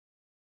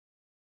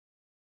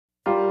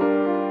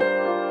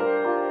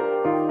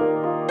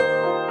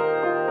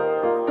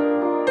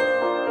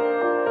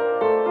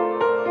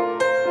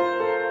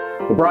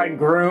The bride and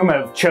groom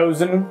have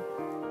chosen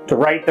to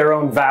write their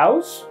own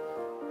vows.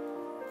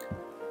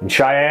 And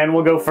Cheyenne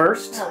will go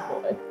first.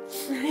 Oh boy.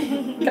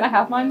 Can I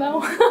have mine though?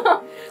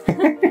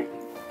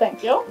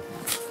 Thank you.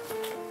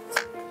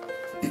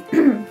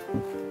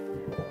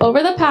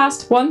 Over the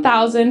past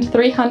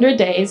 1,300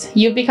 days,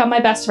 you've become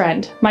my best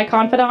friend, my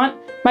confidant,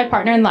 my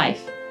partner in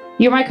life.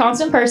 You're my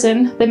constant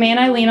person, the man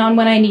I lean on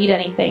when I need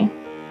anything.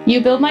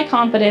 You build my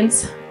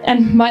confidence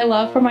and my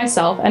love for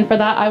myself, and for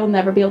that I will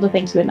never be able to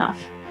thank you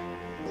enough.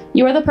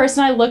 You are the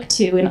person I look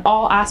to in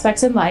all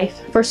aspects in life,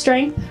 for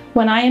strength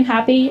when I am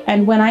happy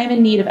and when I am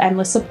in need of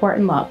endless support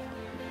and love.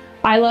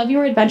 I love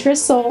your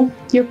adventurous soul,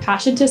 your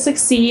passion to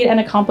succeed and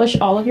accomplish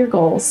all of your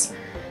goals,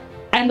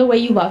 and the way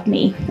you love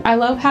me. I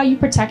love how you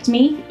protect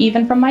me,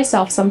 even from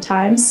myself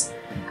sometimes.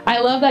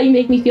 I love that you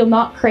make me feel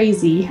not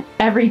crazy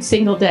every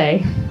single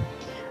day.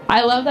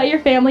 I love that your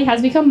family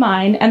has become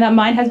mine and that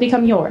mine has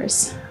become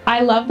yours.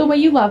 I love the way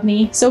you love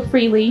me so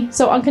freely,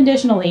 so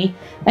unconditionally,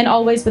 and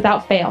always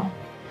without fail.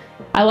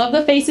 I love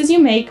the faces you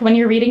make when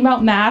you're reading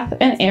about math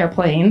and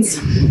airplanes.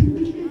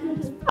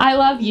 I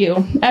love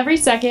you every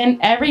second,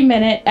 every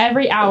minute,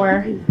 every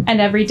hour,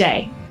 and every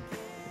day.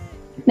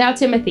 Now,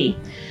 Timothy,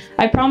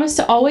 I promise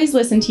to always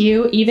listen to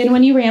you, even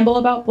when you ramble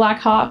about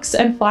Blackhawks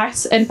and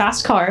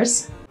fast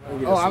cars.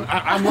 Oh,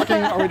 I'm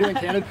looking. Are we doing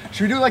candid?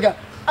 Should we do like a?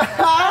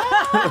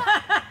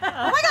 Oh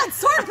my God,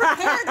 Sword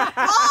prepared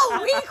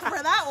all week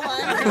for that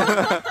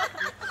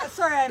one.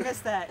 Sorry, I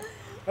missed that.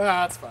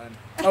 That's fine.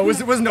 Oh,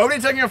 was nobody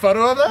taking a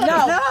photo of that? No.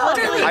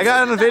 I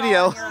got it on a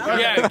video.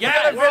 Yeah,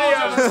 get a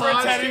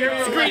video.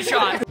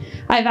 Screenshot.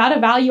 I vow to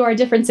value our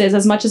differences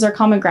as much as our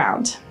common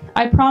ground.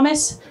 I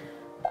promise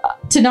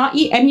to not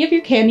eat any of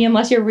your candy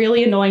unless you're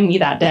really annoying me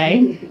that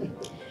day.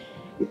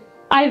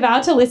 I vow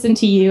to listen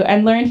to you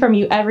and learn from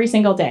you every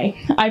single day.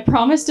 I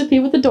promise to be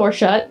with the door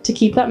shut to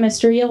keep that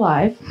mystery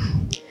alive.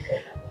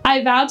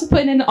 I vow to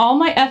put in all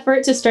my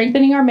effort to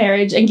strengthening our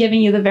marriage and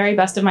giving you the very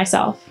best of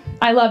myself.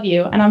 I love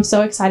you, and I'm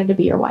so excited to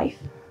be your wife.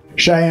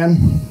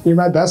 Cheyenne, you're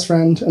my best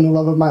friend and the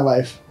love of my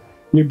life.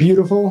 You're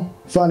beautiful,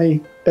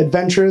 funny,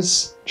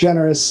 adventurous,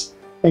 generous,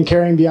 and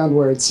caring beyond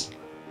words.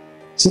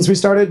 Since we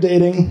started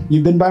dating,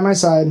 you've been by my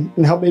side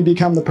and helped me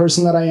become the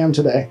person that I am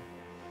today.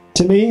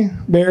 To me,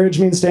 marriage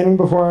means standing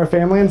before our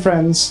family and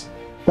friends,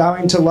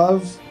 vowing to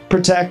love,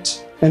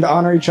 protect, and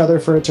honor each other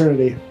for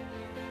eternity.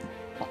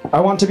 I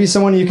want to be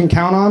someone you can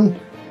count on,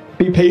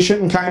 be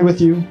patient and kind with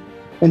you,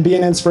 and be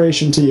an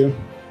inspiration to you.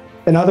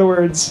 In other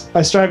words,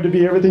 I strive to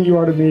be everything you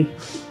are to me.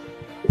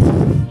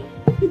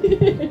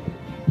 That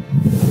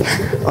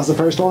was the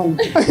first one.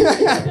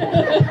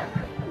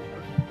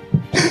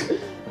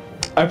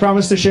 I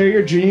promise to share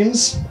your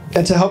dreams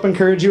and to help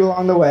encourage you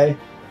along the way,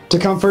 to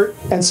comfort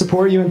and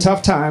support you in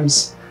tough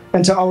times,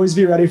 and to always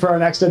be ready for our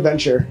next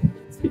adventure.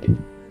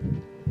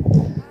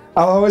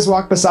 I'll always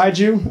walk beside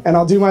you, and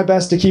I'll do my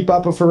best to keep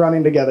up if we're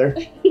running together.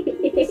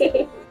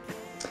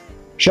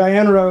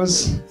 Cheyenne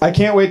Rose, I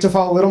can't wait to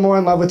fall a little more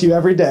in love with you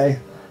every day,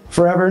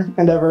 forever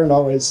and ever and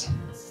always.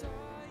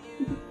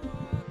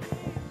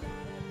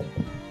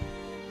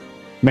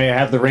 May I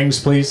have the rings,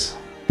 please?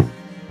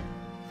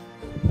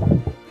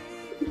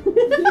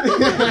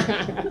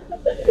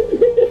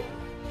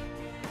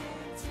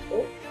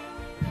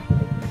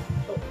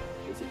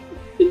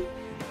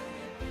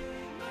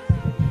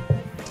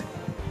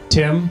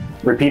 Tim,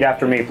 repeat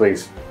after me,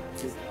 please.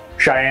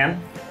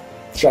 Cheyenne.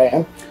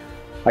 Cheyenne,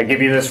 I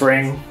give you this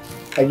ring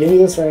I give you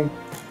this ring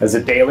as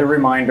a daily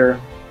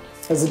reminder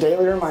as a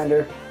daily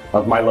reminder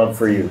of my love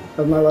for you.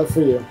 of my love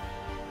for you.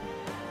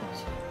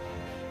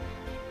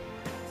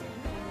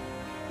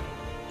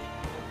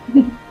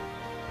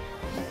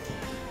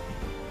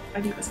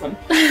 I do this one.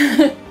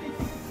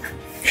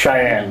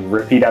 Cheyenne,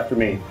 repeat after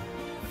me.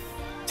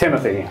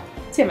 Timothy,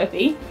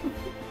 Timothy,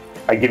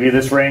 I give you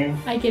this ring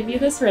I give you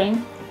this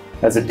ring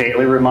as a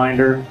daily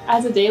reminder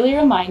as a daily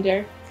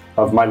reminder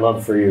of my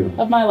love for you.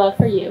 of my love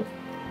for you.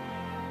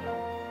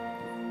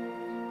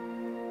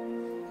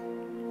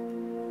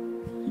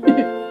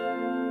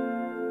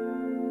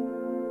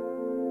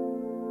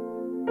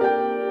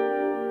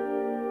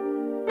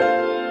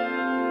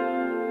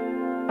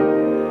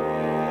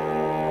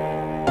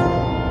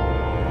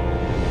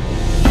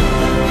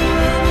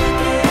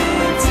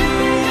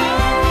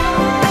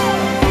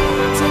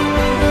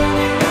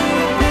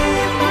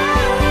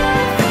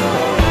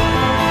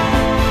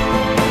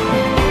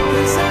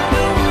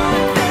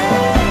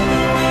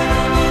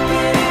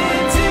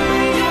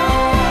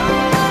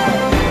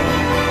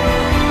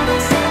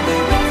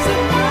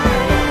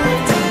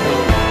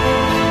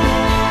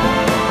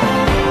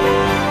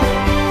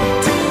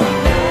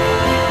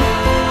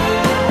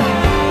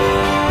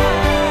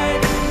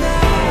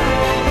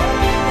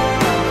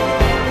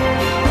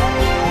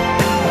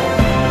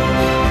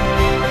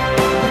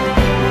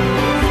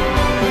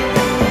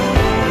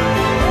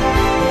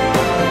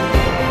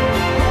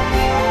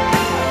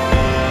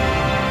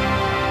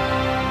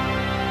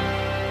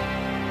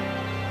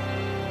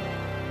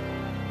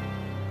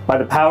 By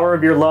the power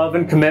of your love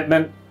and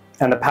commitment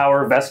and the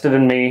power vested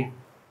in me,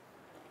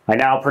 I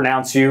now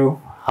pronounce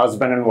you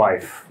husband and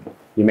wife.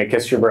 You may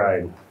kiss your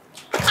bride.